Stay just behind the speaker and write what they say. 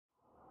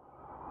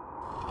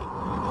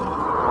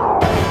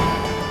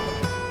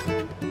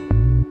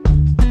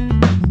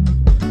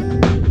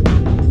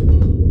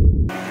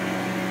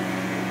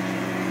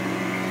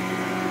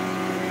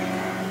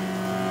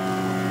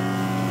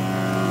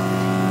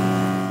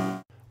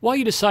While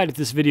you decide if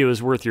this video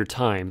is worth your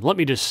time, let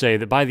me just say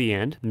that by the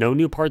end, no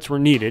new parts were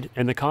needed,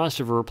 and the cost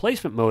of a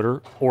replacement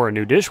motor or a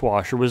new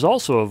dishwasher was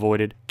also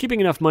avoided,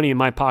 keeping enough money in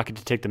my pocket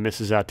to take the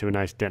missus out to a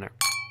nice dinner.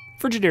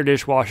 Frigidaire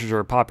dishwashers are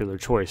a popular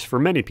choice for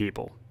many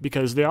people,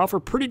 because they offer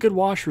pretty good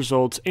wash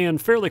results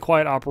and fairly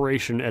quiet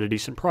operation at a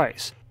decent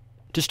price.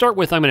 To start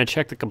with, I'm going to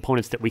check the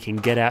components that we can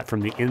get at from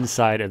the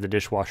inside of the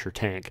dishwasher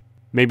tank.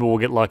 Maybe we'll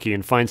get lucky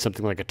and find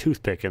something like a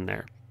toothpick in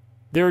there.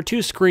 There are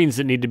two screens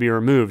that need to be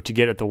removed to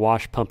get at the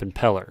wash pump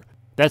impeller.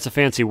 That's a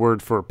fancy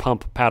word for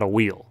pump paddle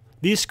wheel.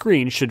 These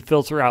screens should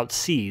filter out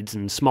seeds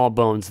and small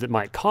bones that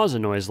might cause a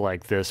noise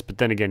like this, but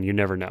then again, you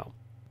never know.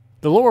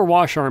 The lower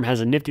wash arm has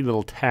a nifty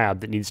little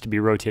tab that needs to be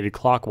rotated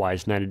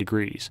clockwise 90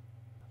 degrees.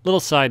 Little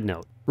side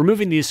note,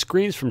 removing these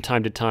screens from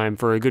time to time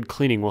for a good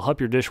cleaning will help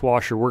your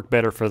dishwasher work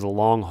better for the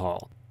long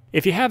haul.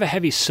 If you have a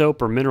heavy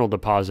soap or mineral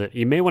deposit,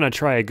 you may want to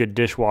try a good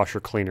dishwasher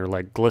cleaner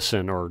like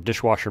Glisten or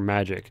Dishwasher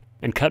Magic,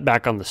 and cut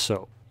back on the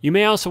soap. You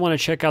may also want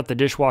to check out the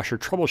dishwasher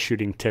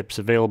troubleshooting tips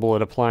available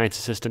at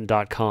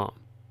applianceassistant.com.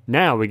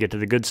 Now we get to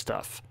the good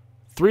stuff.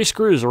 3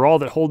 screws are all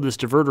that hold this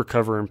diverter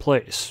cover in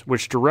place,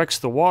 which directs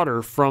the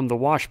water from the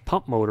wash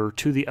pump motor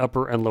to the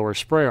upper and lower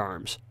spray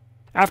arms.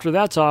 After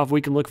that's off, we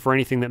can look for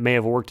anything that may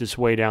have worked its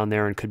way down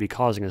there and could be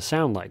causing a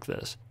sound like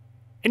this.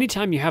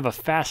 Anytime you have a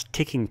fast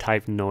ticking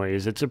type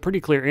noise, it's a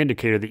pretty clear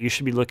indicator that you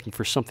should be looking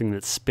for something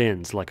that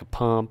spins, like a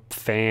pump,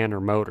 fan,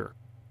 or motor.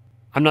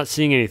 I'm not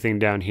seeing anything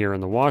down here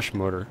in the wash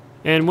motor,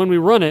 and when we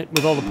run it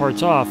with all the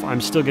parts off,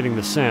 I'm still getting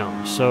the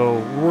sound, so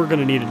we're going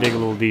to need to dig a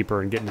little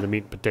deeper and get into the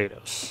meat and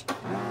potatoes.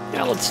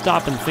 Now let's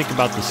stop and think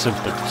about the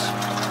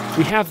symptoms.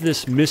 We have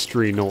this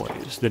mystery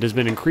noise that has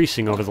been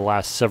increasing over the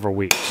last several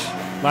weeks.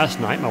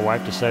 Last night, my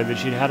wife decided that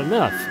she'd had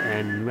enough,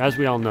 and as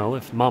we all know,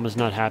 if Mama's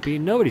not happy,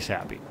 nobody's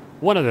happy.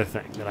 One other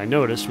thing that I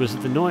noticed was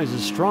that the noise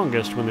is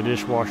strongest when the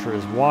dishwasher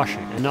is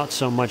washing, and not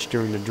so much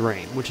during the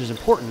drain, which is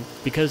important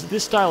because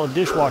this style of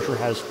dishwasher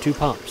has 2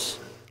 pumps.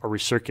 A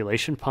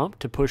recirculation pump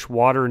to push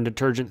water and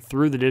detergent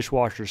through the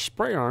dishwasher's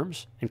spray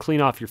arms and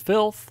clean off your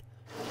filth,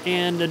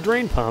 and a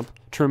drain pump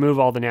to remove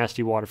all the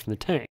nasty water from the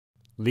tank,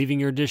 leaving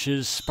your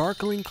dishes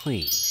sparkling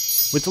clean.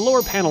 With the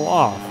lower panel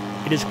off,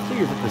 it is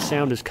clear that the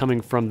sound is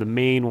coming from the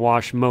main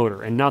wash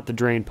motor and not the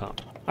drain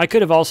pump. I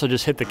could have also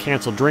just hit the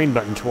cancel drain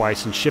button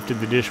twice and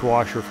shifted the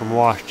dishwasher from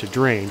wash to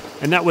drain,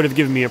 and that would have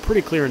given me a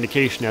pretty clear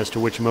indication as to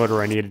which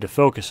motor I needed to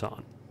focus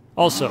on.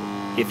 Also,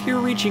 if you're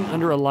reaching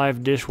under a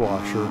live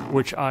dishwasher,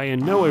 which I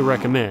in no way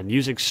recommend,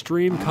 use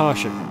extreme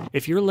caution.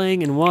 If you're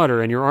laying in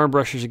water and your arm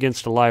brushes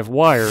against a live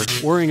wire,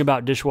 worrying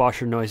about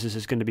dishwasher noises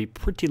is going to be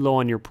pretty low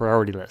on your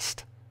priority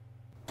list.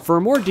 For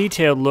a more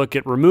detailed look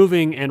at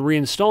removing and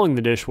reinstalling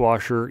the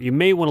dishwasher, you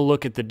may want to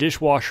look at the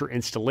dishwasher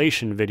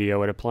installation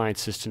video at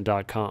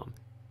applianceassistant.com.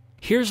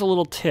 Here's a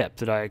little tip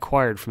that I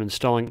acquired from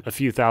installing a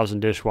few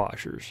thousand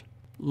dishwashers.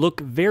 Look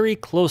very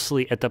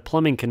closely at the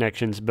plumbing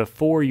connections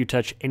before you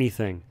touch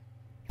anything.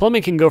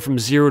 Plumbing can go from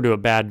zero to a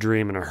bad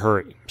dream in a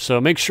hurry,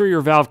 so make sure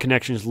your valve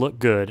connections look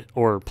good,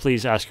 or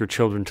please ask your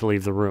children to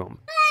leave the room.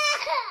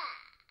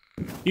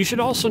 You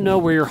should also know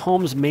where your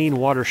home's main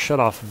water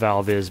shutoff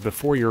valve is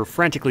before you're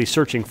frantically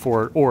searching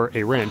for it or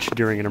a wrench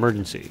during an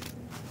emergency.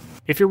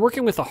 If you're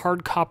working with a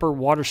hard copper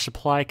water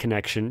supply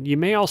connection, you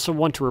may also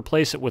want to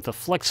replace it with a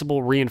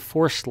flexible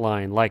reinforced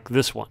line like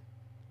this one.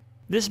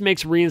 This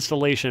makes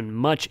reinstallation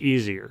much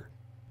easier.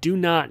 Do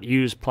not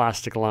use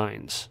plastic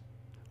lines.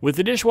 With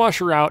the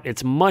dishwasher out,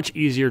 it's much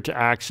easier to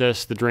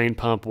access the drain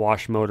pump,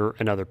 wash motor,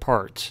 and other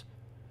parts.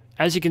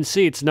 As you can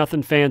see, it's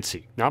nothing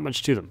fancy, not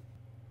much to them.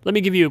 Let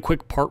me give you a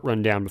quick part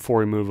rundown before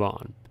we move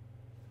on.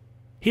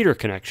 Heater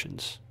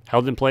connections,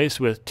 held in place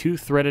with 2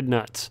 threaded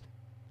nuts.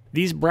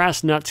 These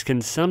brass nuts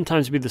can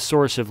sometimes be the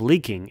source of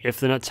leaking if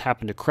the nuts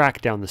happen to crack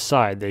down the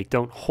side. They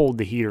don't hold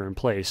the heater in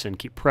place and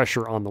keep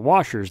pressure on the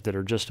washers that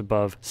are just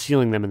above,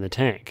 sealing them in the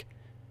tank.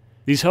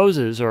 These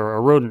hoses are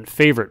a rodent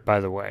favorite, by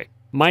the way.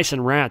 Mice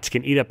and rats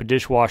can eat up a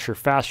dishwasher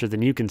faster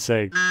than you can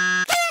say.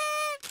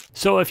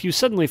 So if you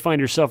suddenly find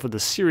yourself with a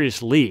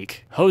serious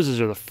leak, hoses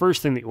are the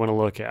first thing that you want to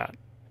look at.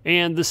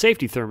 And the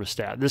safety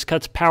thermostat. This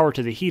cuts power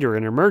to the heater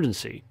in an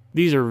emergency.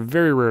 These are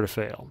very rare to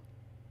fail.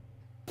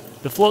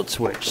 The float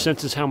switch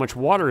senses how much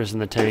water is in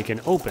the tank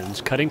and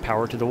opens, cutting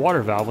power to the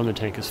water valve when the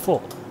tank is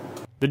full.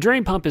 The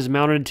drain pump is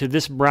mounted to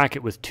this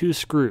bracket with 2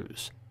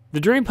 screws. The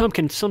drain pump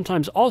can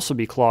sometimes also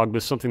be clogged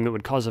with something that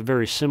would cause a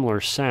very similar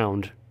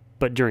sound,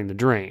 but during the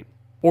drain,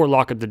 or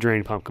lock up the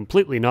drain pump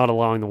completely, not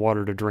allowing the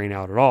water to drain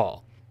out at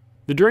all.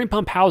 The drain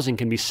pump housing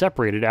can be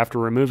separated after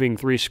removing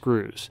 3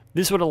 screws.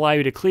 This would allow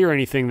you to clear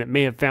anything that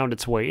may have found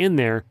its way in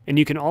there, and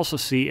you can also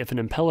see if an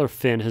impeller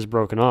fin has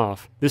broken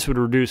off. This would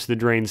reduce the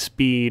drain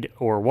speed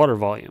or water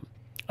volume.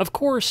 Of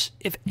course,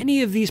 if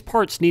any of these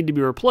parts need to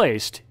be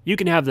replaced, you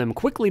can have them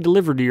quickly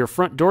delivered to your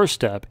front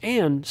doorstep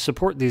and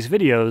support these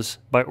videos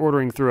by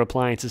ordering through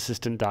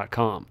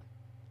applianceassistant.com.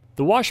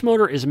 The wash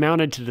motor is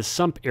mounted to the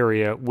sump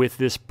area with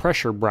this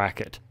pressure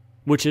bracket,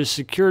 which is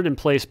secured in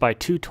place by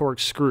 2 Torx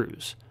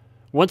screws.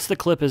 Once the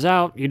clip is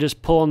out, you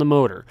just pull on the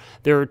motor.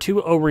 There are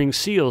 2 O-ring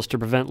seals to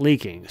prevent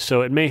leaking,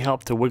 so it may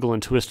help to wiggle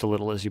and twist a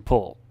little as you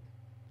pull.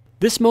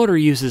 This motor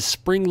uses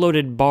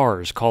spring-loaded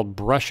bars called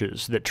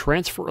brushes that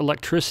transfer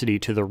electricity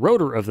to the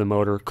rotor of the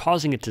motor,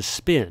 causing it to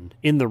spin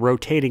in the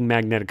rotating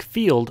magnetic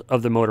field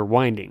of the motor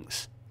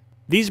windings.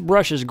 These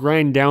brushes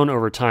grind down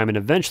over time and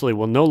eventually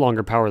will no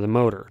longer power the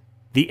motor.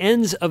 The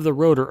ends of the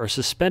rotor are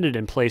suspended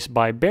in place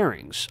by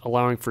bearings,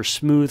 allowing for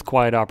smooth,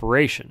 quiet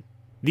operation.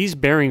 These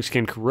bearings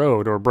can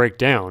corrode or break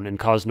down and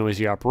cause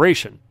noisy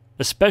operation,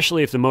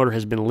 especially if the motor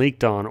has been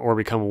leaked on or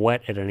become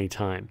wet at any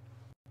time.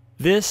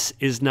 This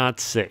is not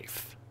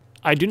safe.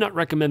 I do not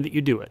recommend that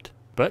you do it,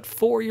 but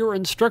for your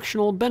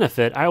instructional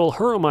benefit, I will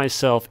hurl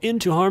myself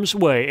into harm's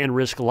way and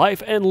risk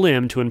life and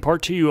limb to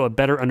impart to you a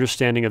better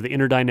understanding of the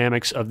inner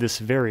dynamics of this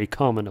very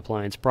common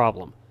appliance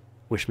problem.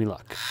 Wish me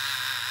luck.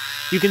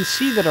 You can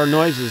see that our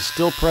noise is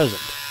still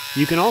present.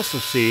 You can also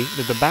see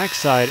that the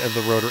backside of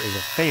the rotor is a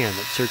fan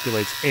that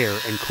circulates air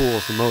and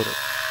cools the motor.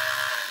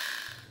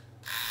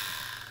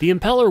 The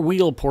impeller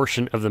wheel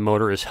portion of the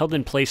motor is held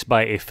in place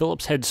by a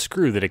Phillips head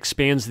screw that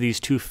expands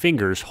these two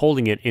fingers,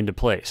 holding it into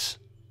place.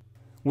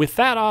 With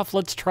that off,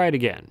 let's try it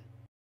again.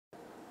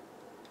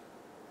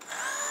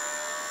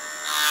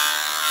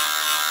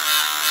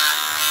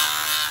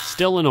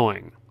 Still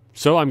annoying,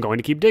 so I'm going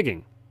to keep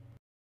digging.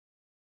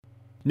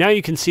 Now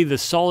you can see the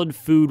solid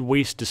food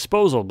waste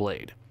disposal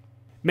blade.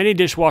 Many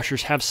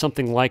dishwashers have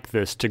something like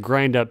this to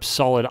grind up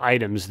solid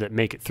items that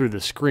make it through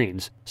the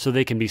screens, so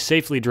they can be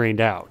safely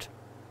drained out.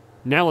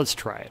 Now let's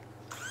try it.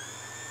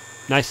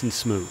 Nice and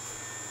smooth.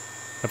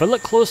 If I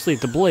look closely at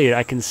the blade,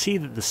 I can see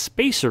that the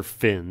spacer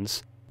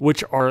fins,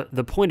 which are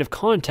the point of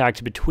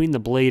contact between the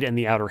blade and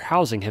the outer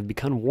housing, have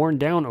become worn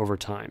down over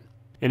time,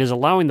 and is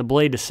allowing the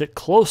blade to sit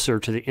closer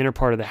to the inner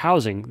part of the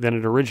housing than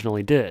it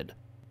originally did.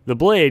 The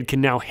blade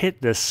can now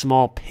hit this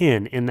small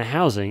pin in the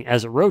housing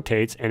as it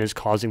rotates and is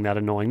causing that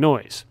annoying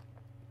noise.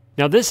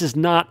 Now this is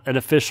not an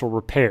official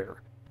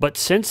repair, but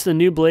since the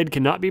new blade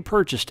cannot be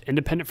purchased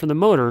independent from the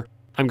motor,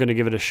 I'm going to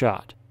give it a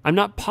shot. I'm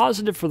not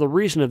positive for the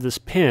reason of this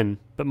pin,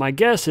 but my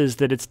guess is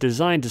that it's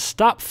designed to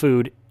stop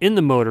food in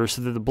the motor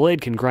so that the blade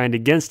can grind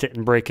against it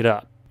and break it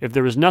up. If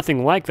there was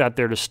nothing like that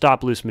there to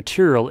stop loose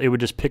material, it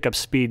would just pick up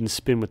speed and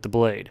spin with the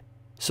blade.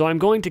 So I'm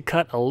going to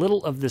cut a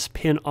little of this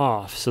pin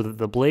off so that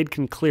the blade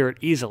can clear it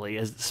easily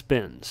as it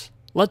spins.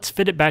 Let's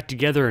fit it back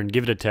together and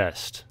give it a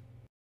test.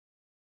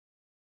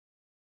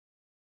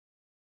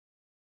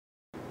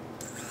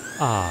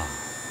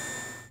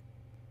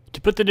 To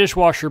put the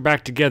dishwasher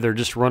back together,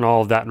 just run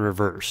all of that in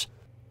reverse.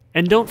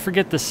 And don't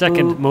forget the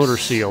second motor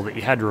seal that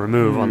you had to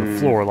remove on the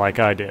floor like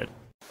I did.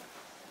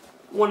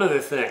 One other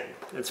thing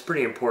that's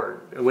pretty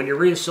important. When you're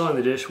reinstalling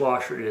the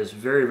dishwasher, it is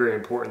very, very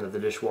important that the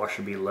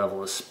dishwasher be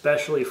level,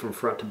 especially from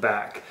front to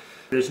back.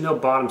 There's no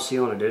bottom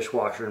seal in a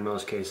dishwasher in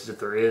most cases. If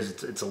there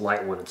is, it's a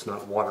light one. It's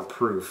not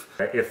waterproof.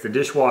 If the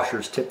dishwasher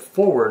is tipped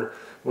forward,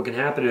 what can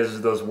happen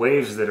is those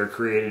waves that are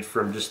created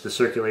from just the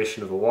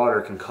circulation of the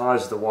water can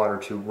cause the water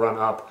to run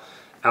up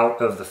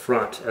out of the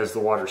front as the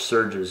water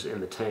surges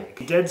in the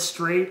tank. Dead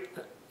straight,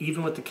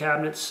 even with the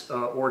cabinets,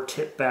 or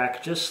tip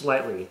back just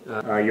slightly.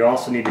 You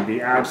also need to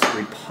be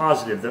absolutely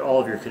positive that all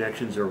of your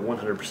connections are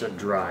 100%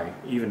 dry.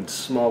 Even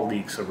small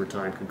leaks over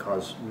time can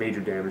cause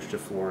major damage to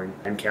flooring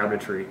and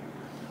cabinetry.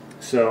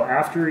 So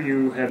after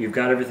you've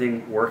got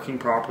everything working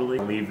properly,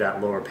 leave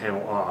that lower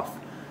panel off,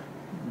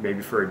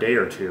 maybe for a day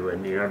or two,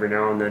 and every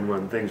now and then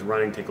when things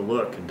running, take a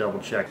look and double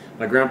check.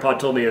 My grandpa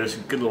told me it was a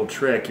good little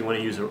trick. You want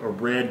to use a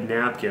red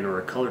napkin or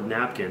a colored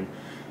napkin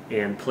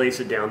and place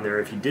it down there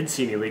if you did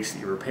see any leaks that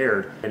you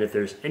repaired, and if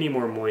there's any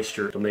more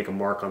moisture, it'll make a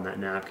mark on that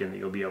napkin that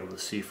you'll be able to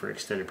see for an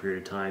extended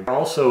period of time.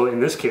 Also, in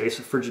this case,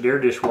 a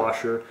Frigidaire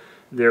dishwasher,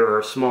 there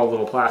are small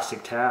little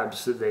plastic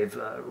tabs that they've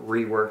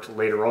reworked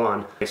later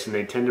on, and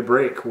they tend to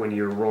break when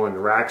you're rolling the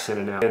racks in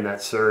and out, and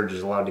that surge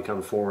is allowed to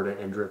come forward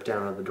and drip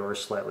down on the door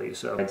slightly.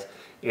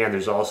 And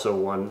there's also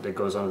one that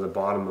goes onto the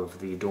bottom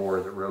of the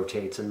door that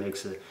rotates and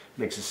makes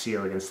a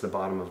seal against the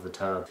bottom of the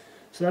tub.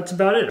 So that's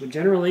about it.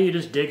 Generally, you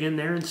just dig in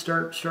there and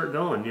start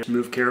going. Just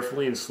move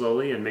carefully and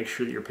slowly and make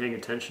sure that you're paying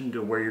attention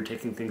to where you're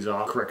taking things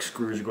off. Correct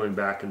screws are going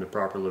back into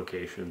proper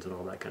locations and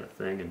all that kind of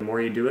thing. And the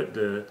more you do it,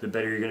 the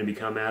better you're going to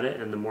become at it,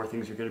 and the more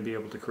things you're going to be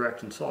able to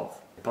correct and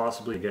solve.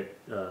 Possibly get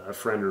a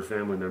friend or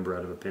family member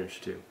out of a pinch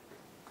too.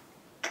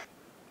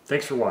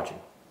 Thanks for watching.